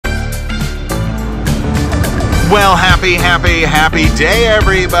Well, happy day,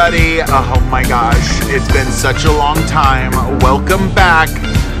 everybody. Oh my gosh, it's been such a long time. Welcome back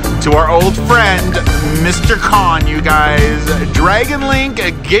to our old friend, Mr. Khan, you guys. Dragon Link,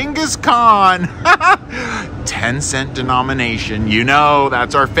 Genghis Khan. 10-cent denomination. You know,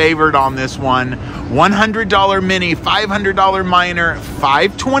 that's our favorite on this one. $100 mini, $500 minor,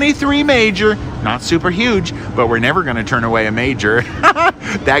 $523 major. Not super huge, but we're never going to turn away a major.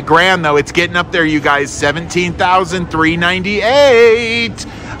 That grand, though, it's getting up there, you guys.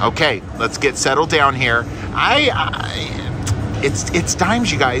 $17,398. Okay, let's get settled down here. It's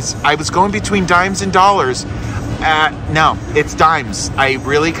dimes, you guys. I was going between dimes and dollars. No, it's dimes. I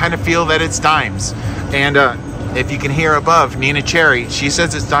really kind of feel that it's dimes. And if you can hear above, Nina Cherry, she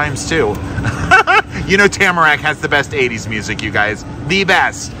says it's dimes too. You know, Tamarack has the best 80s music, you guys. The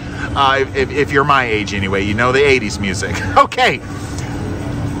best. If you're my age anyway, you know the 80s music. Okay,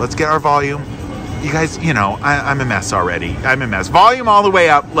 let's get our volume. You guys, you know, I'm a mess already. I'm a mess. Volume all the way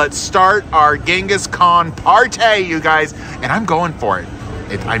up. Let's start our Genghis Khan party, you guys. And I'm going for it.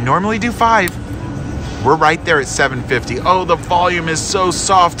 I normally do 5. We're right there at 750. Oh, the volume is so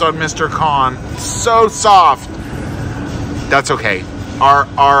soft on Mr. Khan. So soft. That's okay.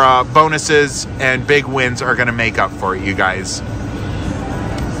 Our bonuses and big wins are going to make up for it, you guys.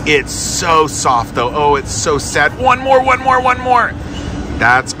 It's so soft, though. Oh, it's so sad. One more.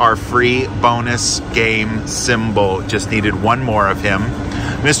 That's our free bonus game symbol. Just needed one more of him.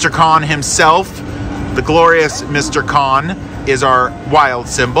 Mr. Khan himself, the glorious Mr. Khan, is our wild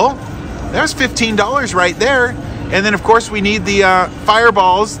symbol. There's $15 right there. And then, of course, we need the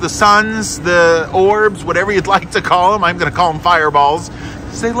fireballs, the suns, the orbs, whatever you'd like to call them. I'm going to call them fireballs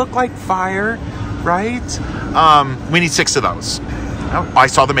because they look like fire, right? We need 6 of those. Oh, I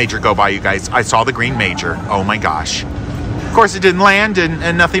saw the major go by, you guys. I saw the green major. Oh, my gosh. Of course, it didn't land,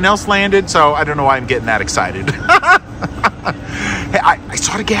 and nothing else landed, so I don't know why I'm getting that excited. Hey, I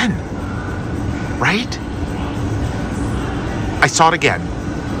saw it again. Right? I saw it again.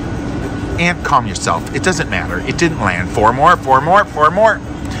 And calm yourself. It doesn't matter. It didn't land. 4 more.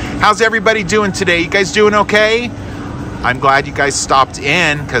 How's everybody doing today? You guys doing okay? I'm glad you guys stopped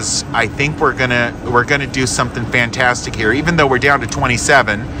in because I think we're gonna do something fantastic here. Even though we're down to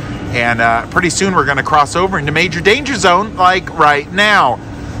 27, and pretty soon we're gonna cross over into major danger zone, like right now.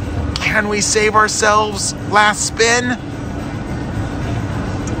 Can we save ourselves? Last spin.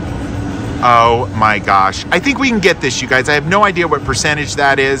 Oh my gosh! I think we can get this, you guys. I have no idea what percentage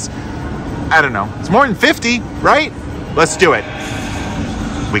that is. I don't know. It's more than 50, right? Let's do it.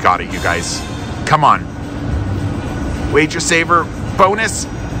 We got it, you guys. Come on. Wager saver bonus.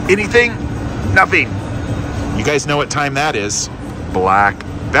 Anything? Nothing. You guys know what time that is. Black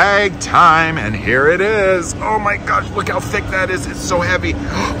bag time, and here it is. Oh my gosh, look how thick that is. It's so heavy.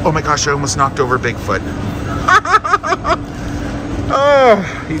 Oh my gosh, I almost knocked over Bigfoot. Oh,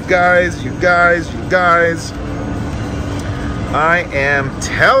 you guys. I am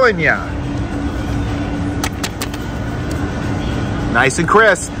telling ya. Nice and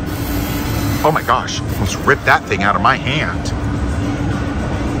crisp. Oh my gosh, almost ripped that thing out of my hand.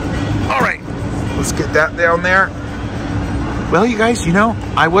 All right, let's get that down there. Well, you guys, you know,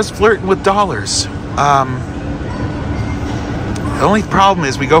 I was flirting with dollars. The only problem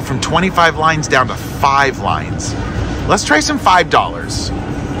is we go from 25 lines down to 5 lines. Let's try some $5.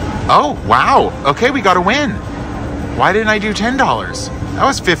 Oh, wow. Okay, we got a win. Why didn't I do $10? That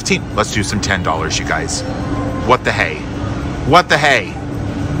was 15. Let's do some $10, you guys. What the hey? What the hey?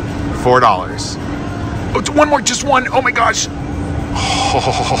 $4. Oh, it's one more, just one. Oh my gosh.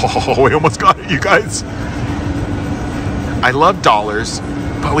 Oh, we almost got it, you guys. I love dollars,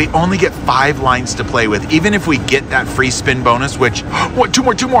 but we only get 5 lines to play with. Even if we get that free spin bonus, which, what, 2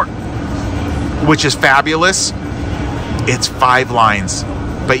 more, which is fabulous. It's 5 lines.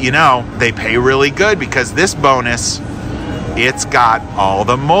 But you know, they pay really good because this bonus, it's got all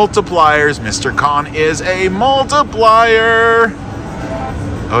the multipliers. Mr. Khan is a multiplier.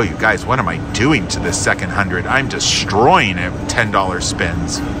 Oh, you guys, what am I doing to this second 100? I'm destroying it with $10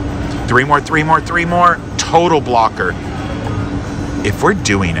 spins. 3 more. Total blocker. If we're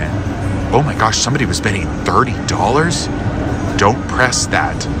doing it, oh my gosh, somebody was betting $30. Don't press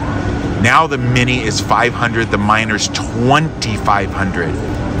that. Now the mini is 500, the minor's 2,500.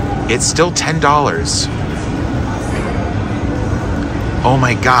 It's still $10. Oh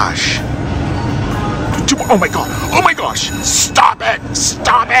my gosh. Oh my god. Oh my gosh. Stop it.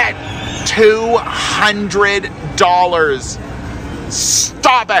 $200.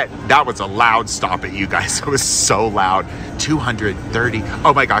 Stop it. That was a loud stop it, you guys. It was so loud. 230.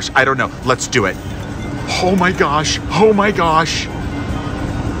 Oh my gosh. I don't know. Let's do it. Oh my gosh.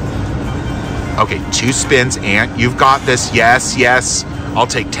 Okay, 2 spins, and you've got this. Yes, yes. I'll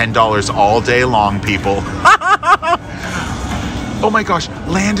take $10 all day long, people. Oh my gosh,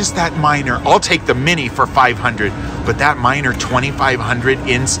 land us that minor. I'll take the mini for 500, but that minor 2,500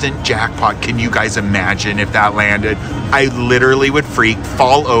 instant jackpot. Can you guys imagine if that landed? I literally would freak,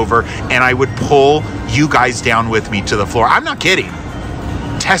 fall over, and I would pull you guys down with me to the floor. I'm not kidding.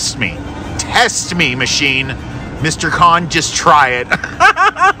 Test me, machine. Mr. Khan, just try it.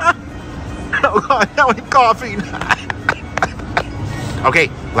 Oh God, now I'm coughing. Okay,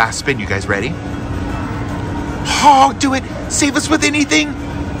 last spin, you guys ready? Oh, do it. Save us with anything.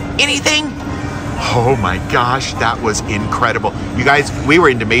 Anything. Oh my gosh, that was incredible. You guys, we were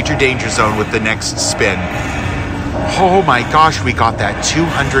into major danger zone with the next spin. Oh my gosh, we got that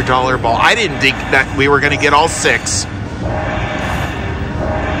 $200 ball. I didn't think that we were going to get all 6.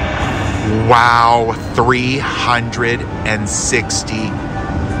 Wow, $360.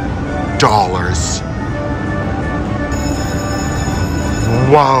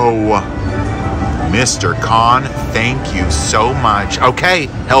 Whoa. Mr. Khan, thank you so much. Okay,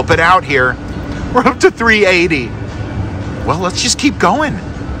 help it out here. We're up to 380. Well, let's just keep going.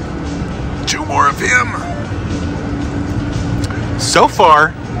 2 more of him. So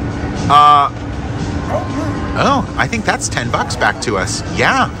far, oh, I think that's $10 back to us.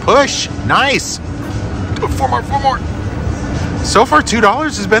 Yeah, push. Nice. 4 more. So far, $2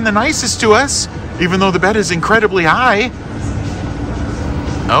 has been the nicest to us, even though the bet is incredibly high.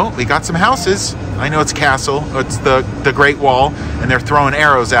 Oh, we got some houses. I know it's castle. It's the Great Wall, and they're throwing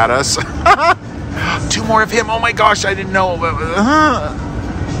arrows at us. 2 more of him. Oh my gosh, I didn't know.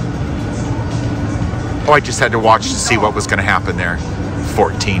 Oh, I just had to watch to see what was going to happen there.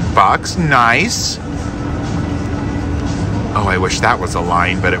 $14. Nice. Oh, I wish that was a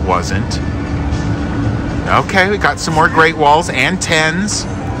line, but it wasn't. Okay, we got some more Great Walls and 10s.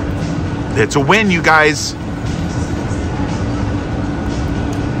 It's a win, you guys.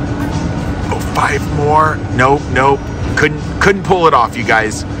 5 more. Nope. Couldn't pull it off, you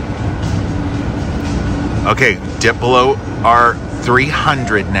guys. Okay, dip below our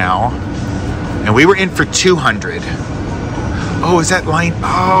 300 now. And we were in for 200. Oh, is that line?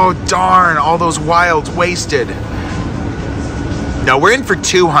 Oh, darn. All those wilds wasted. No, we're in for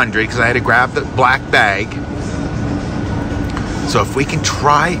 200 because I had to grab the black bag. So if we can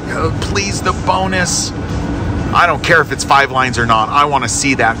try, please, the bonus. I don't care if it's 5 lines or not. I want to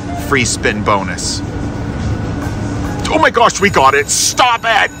see that free spin bonus. Oh my gosh, we got it. Stop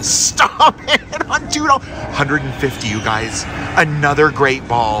it. Stop it. On $2. 150, you guys. Another great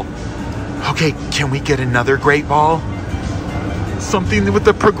ball. Okay, can we get another great ball? Something with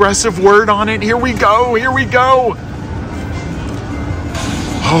the progressive word on it. Here we go.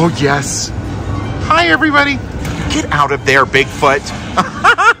 Oh, yes. Hi, everybody. Get out of there, Bigfoot.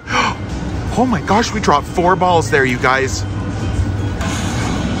 Oh my gosh, we dropped 4 balls there, you guys.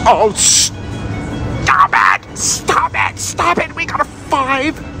 Oh, stop it. We got a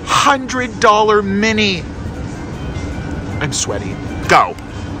 $500 mini. I'm sweaty. Go.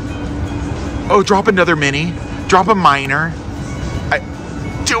 Oh, drop another mini. Drop a minor.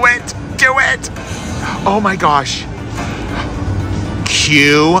 Do it. Oh my gosh.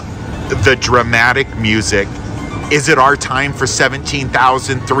 Cue the dramatic music. Is it our time for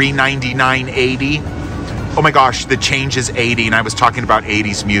 $17,399.80? Oh my gosh, the change is 80, and I was talking about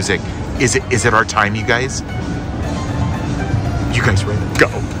 80s music. Is it our time, you guys? You guys ready? Go.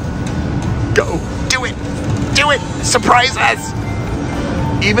 Do it. Surprise us.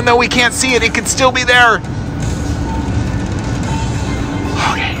 Even though we can't see it, it could still be there.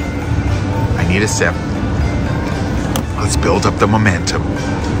 Okay. I need a sip. Let's build up the momentum.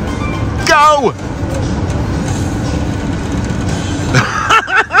 Go!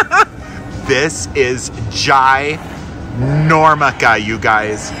 This is Ginormica, you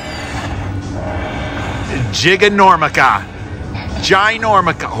guys. Giganormica.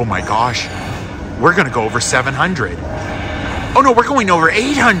 Ginormica. Oh my gosh. We're going to go over 700. Oh no, we're going over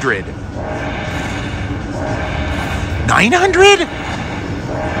 800. 900?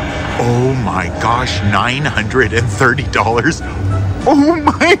 Oh my gosh, $930. Oh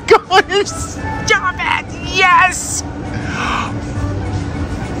my gosh. Stop it. Yes.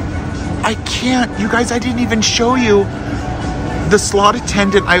 I can't. You guys, I didn't even show you. The slot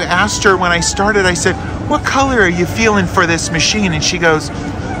attendant, I asked her when I started, I said, what color are you feeling for this machine? And she goes,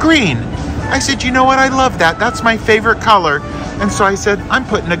 green. I said, you know what? I love that. That's my favorite color. And so I said, I'm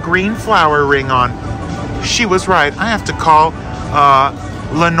putting a green flower ring on. She was right. I have to call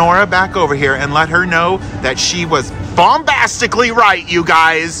Lenora back over here and let her know that she was bombastically right, you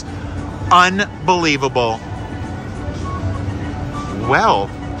guys. Unbelievable. Well,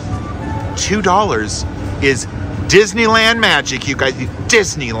 $2 is Disneyland magic, you guys.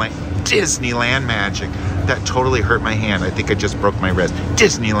 Disneyland magic. That totally hurt my hand. I think I just broke my wrist.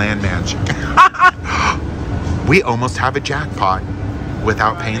 Disneyland magic. We almost have a jackpot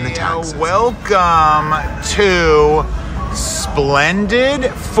without paying the taxes. Welcome to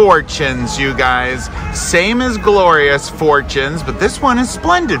Splendid Fortunes, you guys. Same as Glorious Fortunes, but this one is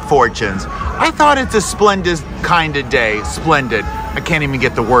Splendid Fortunes. I thought it's a splendid kind of day. Splendid. I can't even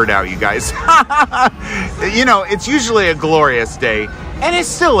get the word out, you guys. You know, it's usually a glorious day, and it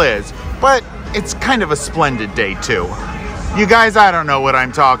still is, but it's kind of a splendid day too. You guys, I don't know what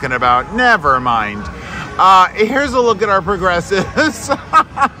I'm talking about. Never mind. Here's a look at our progressives.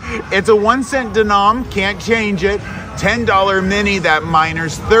 It's a 1 cent denom, can't change it. $10 mini, that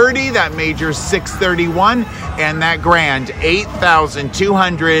minor's 30, that major's 631, and that grand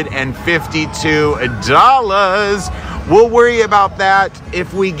 $8,252. We'll worry about that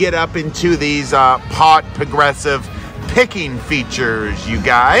if we get up into these pot progressive picking features, you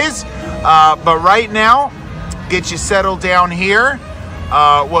guys. But right now, get you settled down here.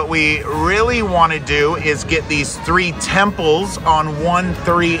 What we really want to do is get these 3 temples on 1,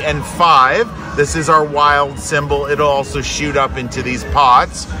 3, and 5. This is our wild symbol. It'll also shoot up into these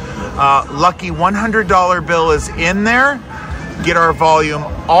pots. Lucky $100 bill is in there. Get our volume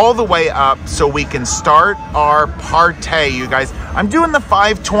all the way up so we can start our partay, you guys. I'm doing the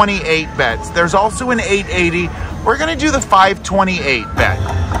 528 bets. There's also an 880. We're gonna do the 528 bet.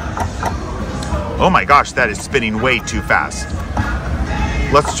 Oh my gosh, that is spinning way too fast.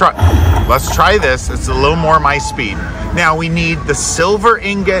 Let's try this. It's a little more my speed. Now we need the silver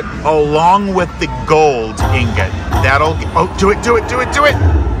ingot along with the gold ingot. That'll, oh, do it.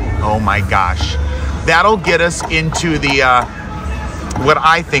 Oh my gosh. That'll get us into the, what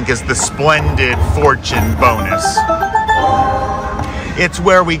I think is the Splendid Fortune bonus. It's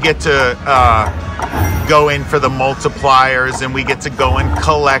where we get to go in for the multipliers and we get to go and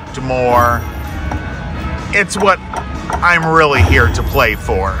collect more. It's what I'm really here to play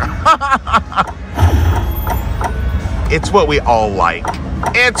for. It's what we all like.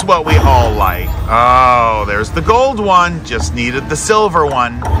 It's what we all like. Oh, there's the gold one. Just needed the silver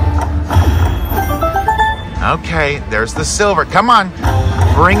one. Okay, there's the silver. Come on,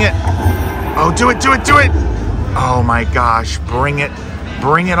 bring it. Oh, do it. Oh my gosh, bring it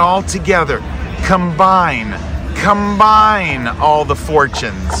all together. Combine all the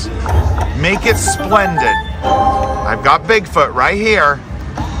fortunes. Make it splendid. I've got Bigfoot right here.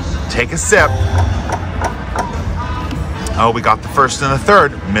 Take a sip. Oh, we got the first and the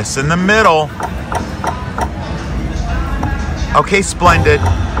third. Missing the middle. Okay, Splendid.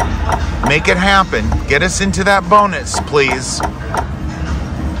 Make it happen. Get us into that bonus, please.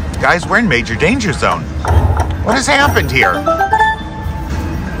 Guys, we're in major danger zone. What has happened here?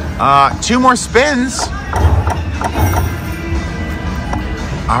 2 more spins.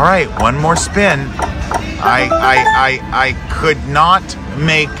 All right, 1 more spin. I could not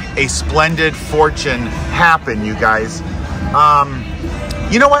make a Splendid Fortune happen, you guys.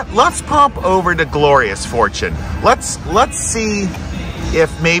 You know what? Let's pop over to Glorious Fortune. Let's see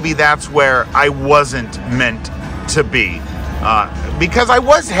if maybe that's where I wasn't meant to be. Because I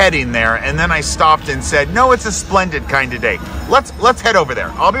was heading there and then I stopped and said, no, it's a splendid kind of day. Let's head over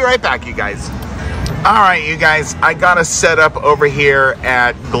there. I'll be right back, you guys. All right, you guys, I got us set up over here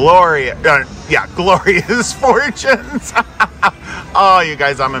at Glorious Fortunes. Oh, you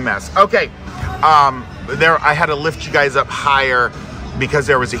guys, I'm a mess. Okay, I had to lift you guys up higher because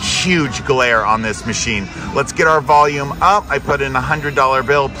there was a huge glare on this machine. Let's get our volume up. I put in a $100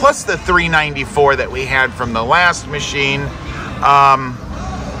 bill plus the $3.94 that we had from the last machine.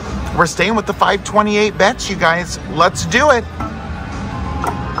 We're staying with the 528 bets, you guys. Let's do it.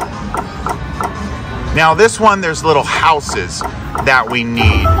 Now this one, there's little houses that we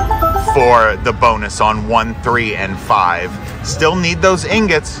need for the bonus on 1, 3, and 5. Still need those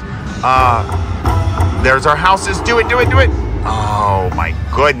ingots. There's our houses. Do it. Oh my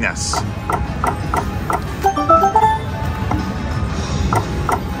goodness.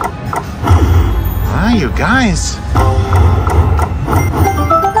 Ah, you guys.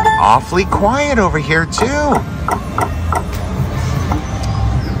 Awfully quiet over here too.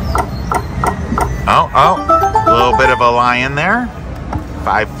 Oh, a little bit of a lion there.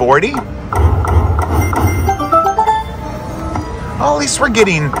 540. Oh, at least we're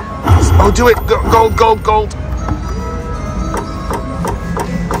getting, oh, do it, gold.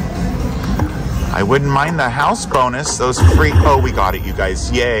 I wouldn't mind the house bonus, those free, oh, we got it, you guys,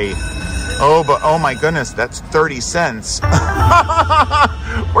 yay. Oh, but, oh my goodness, that's 30 cents.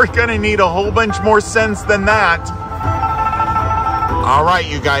 We're gonna need a whole bunch more cents than that. All right,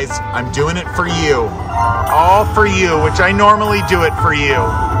 you guys, I'm doing it for you. All for you, which I normally do it for you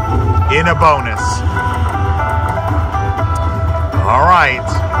in a bonus. All right.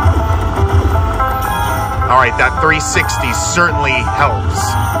 All right, that 360 certainly helps.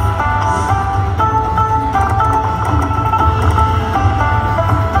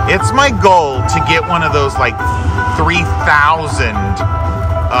 It's my goal to get one of those like 3,000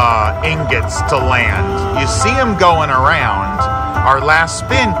 ingots to land. You see them going around. Our last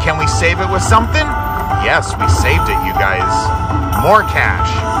spin, can we save it with something? Yes, we saved it, you guys. More cash.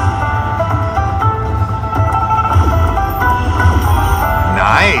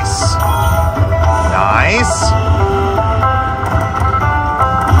 Nice. Nice.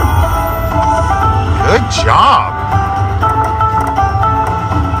 Good job.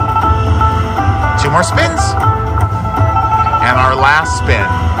 2 more spins. And our last spin.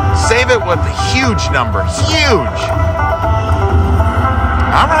 Save it with a huge number. Huge.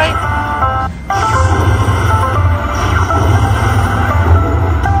 All right.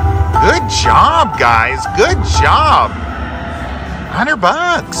 Good job, guys. Good job. $100.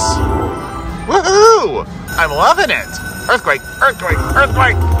 Woohoo! I'm loving it. Earthquake, earthquake,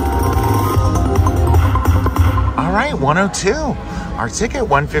 earthquake. All right, 102. Our ticket,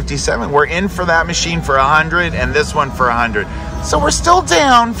 157. We're in for that machine for 100 and this one for 100. So we're still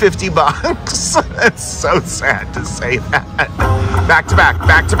down $50. It's so sad to say that. Back to back,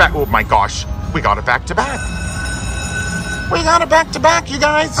 back to back. Oh my gosh, we got it back to back. We got it back to back, you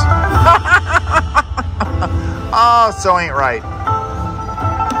guys. Oh, so ain't right.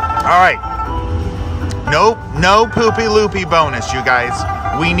 All right. Nope, no poopy loopy bonus, you guys.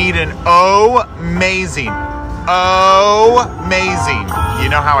 We need an O-mazing. O-mazing. You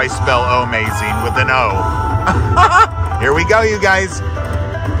know how I spell O-mazing with an O. Here we go, you guys.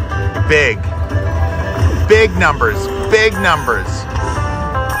 Big. Big numbers. Big numbers.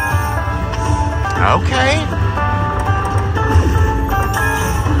 Okay.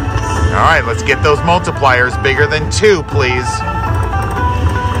 All right, let's get those multipliers bigger than 2, please.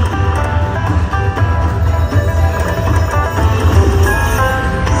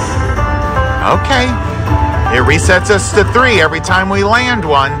 Okay. It resets us to 3 every time we land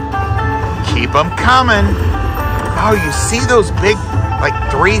one. Keep them coming. Oh, you see those big, like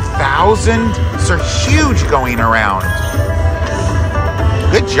 3,000? They're huge going around.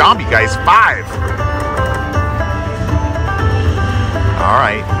 Good job, you guys. 5. All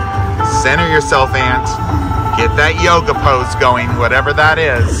right. Center yourself, Ant. Get that yoga pose going, whatever that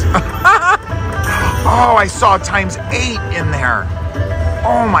is. Oh, I saw times 8 in there.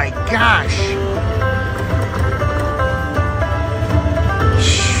 Oh my gosh.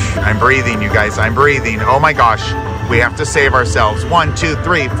 Shh, I'm breathing, you guys. I'm breathing. Oh my gosh. We have to save ourselves. 1, 2,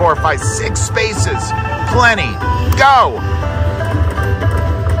 3, 4, 5, 6 spaces. Plenty. Go.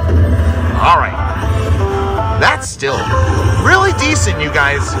 All right. That's still really decent, you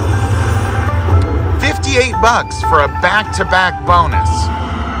guys. $58 for a back-to-back bonus.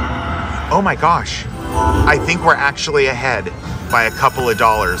 Oh my gosh. I think we're actually ahead by a couple of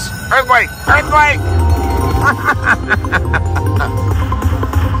dollars. Earthquake! Earthquake!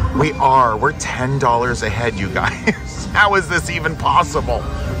 We are. We're $10 ahead, you guys. How is this even possible?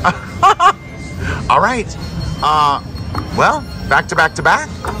 All right. Well, back to back to back.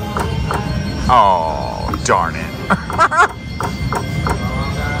 Oh, darn it.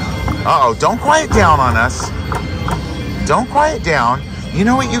 Uh-oh, don't quiet down on us. Don't quiet down. You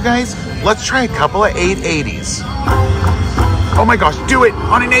know what, you guys? Let's try a couple of 880s. Oh my gosh, do it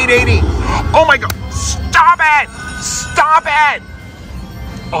on an 880. Oh my God, stop it. Stop it.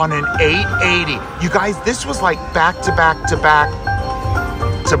 On an 880. You guys, this was like back to back to back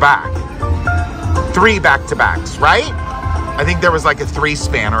to back. 3 back-to-backs, right? I think there was like a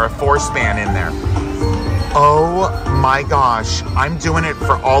 3-span or a 4-span in there. Oh my gosh, I'm doing it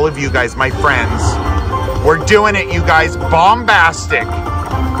for all of you guys, my friends. We're doing it, you guys, bombastic.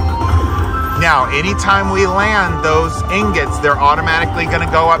 Now, anytime we land those ingots, they're automatically gonna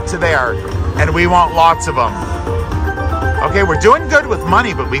go up to there, and we want lots of them. Okay, we're doing good with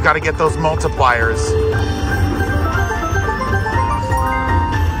money, but we gotta get those multipliers.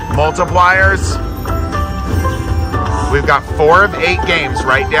 Multipliers. We've got 4 of 8 games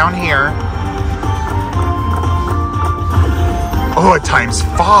right down here. Oh, at times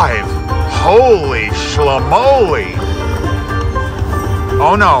 5. Holy schlamoli.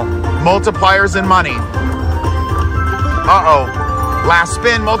 Oh no, multipliers and money. Uh-oh, last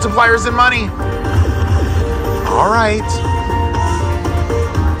spin, multipliers and money. All right.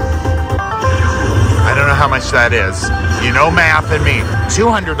 I don't know how much that is. You know math and me.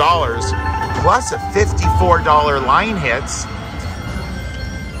 $200 plus a $54 line hits.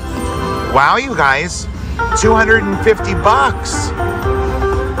 Wow, you guys, 250 bucks.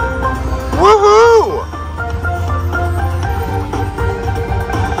 Woohoo!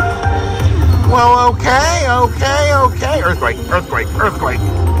 Well, okay. Earthquake.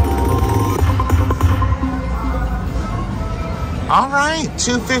 All right,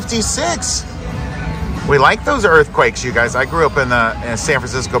 256. We like those earthquakes, you guys. I grew up in the San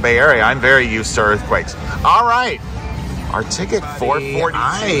Francisco Bay Area. I'm very used to earthquakes. All right. Our ticket, $4.40.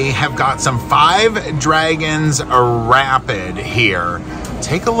 I have got some 5 Dragons Rapid here.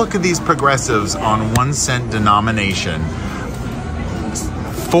 Take a look at these progressives on 1 cent denomination.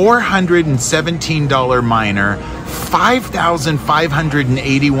 $417 minor,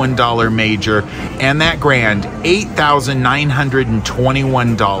 $5,581 major, and that grand,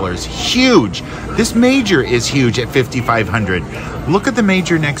 $8,921. Huge. This major is huge at $5,500. Look at the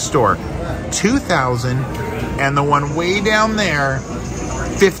major next door, $2,000, and the one way down there,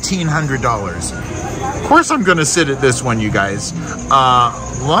 $1,500. Of course, I'm gonna sit at this one, you guys.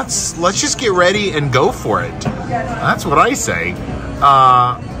 Let's just get ready and go for it. That's what I say.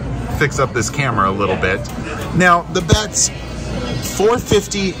 Fix up this camera a little bit. Now the bets,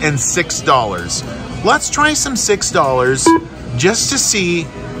 $4.50 and $6. Let's try some $6 just to see.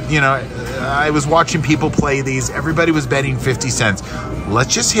 You know, I was watching people play these. Everybody was betting 50 cents.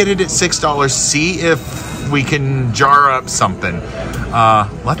 Let's just hit it at $6. See if we can jar up something.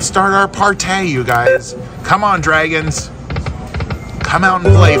 Let's start our partay, you guys. Come on, Dragons. Come out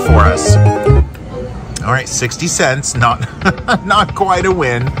and play for us. All right, 60 cents, not quite a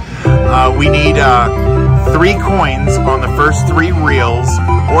win. We need 3 coins on the first 3 reels,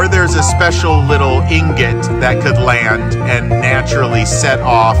 or there's a special little ingot that could land and naturally set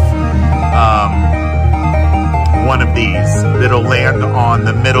off one of these that'll land on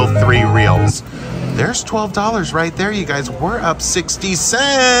the middle 3 reels. There's $12 right there, you guys. We're up 60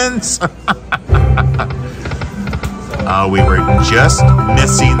 cents. We were just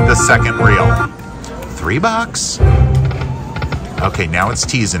missing the second reel. $3. Okay, now it's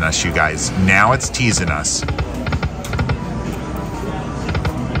teasing us, you guys. Now it's teasing us.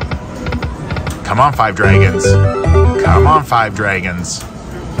 Come on, 5 Dragons. Come on, 5 Dragons.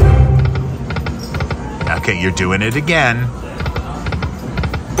 Okay, you're doing it again.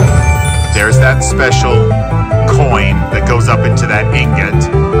 There's that special coin that goes up into that ingot.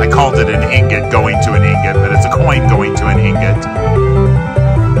 I called it an ingot going to an ingot, but it's a coin going to an ingot.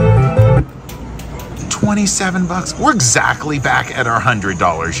 27 bucks. We're exactly back at our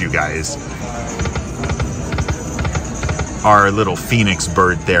 $100, you guys. Our little phoenix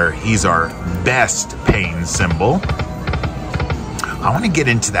bird there, he's our best paying symbol. I want to get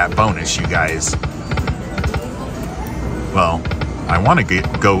into that bonus, you guys. Well, I want to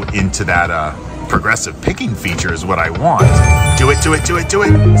go into that progressive picking feature is what I want. Do it.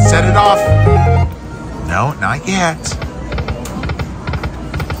 Set it off. No, not yet.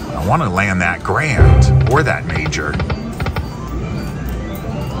 I want to land that grand or that major.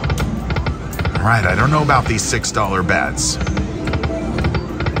 All right, I don't know about these $6 bets.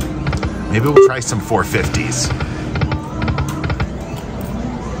 Maybe we'll try some 450s.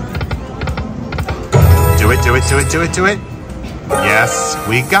 Do it. Yes,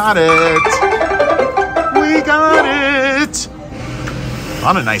 we got it. We got it.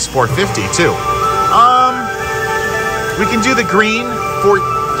 On a nice 450 too. We can do the green for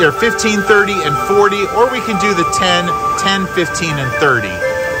 15, 30, and 40, or we can do the 10, 15, and 30.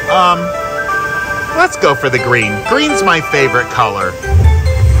 Let's go for the green. Green's my favorite color.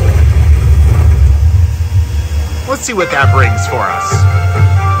 Let's see what that brings for us.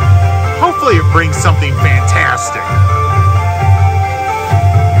 Hopefully it brings something fantastic.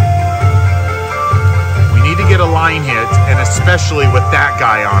 We need to get a line hit, and especially with that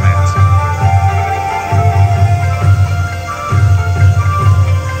guy on it.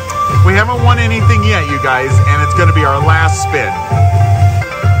 We haven't won anything yet, you guys, and it's going to be our last spin.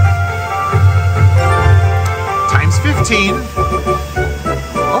 Times 15.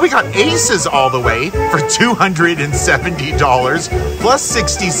 Oh, we got aces all the way for $270 plus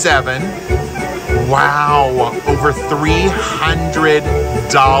 67. Wow, over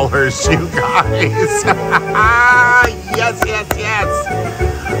 $300, you guys. Yes.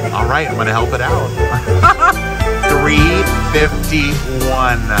 All right, I'm going to help it out.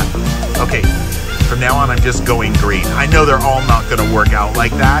 351. Okay, from now on, I'm just going green. I know they're all not going to work out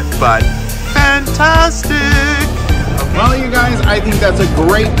like that, but fantastic. Well, you guys, I think that's a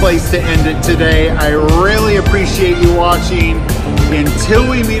great place to end it today. I really appreciate you watching. Until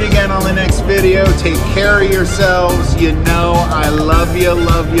we meet again on the next video, take care of yourselves. You know I love you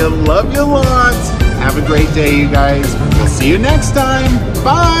lots. Have a great day, you guys. We'll see you next time.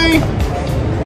 Bye.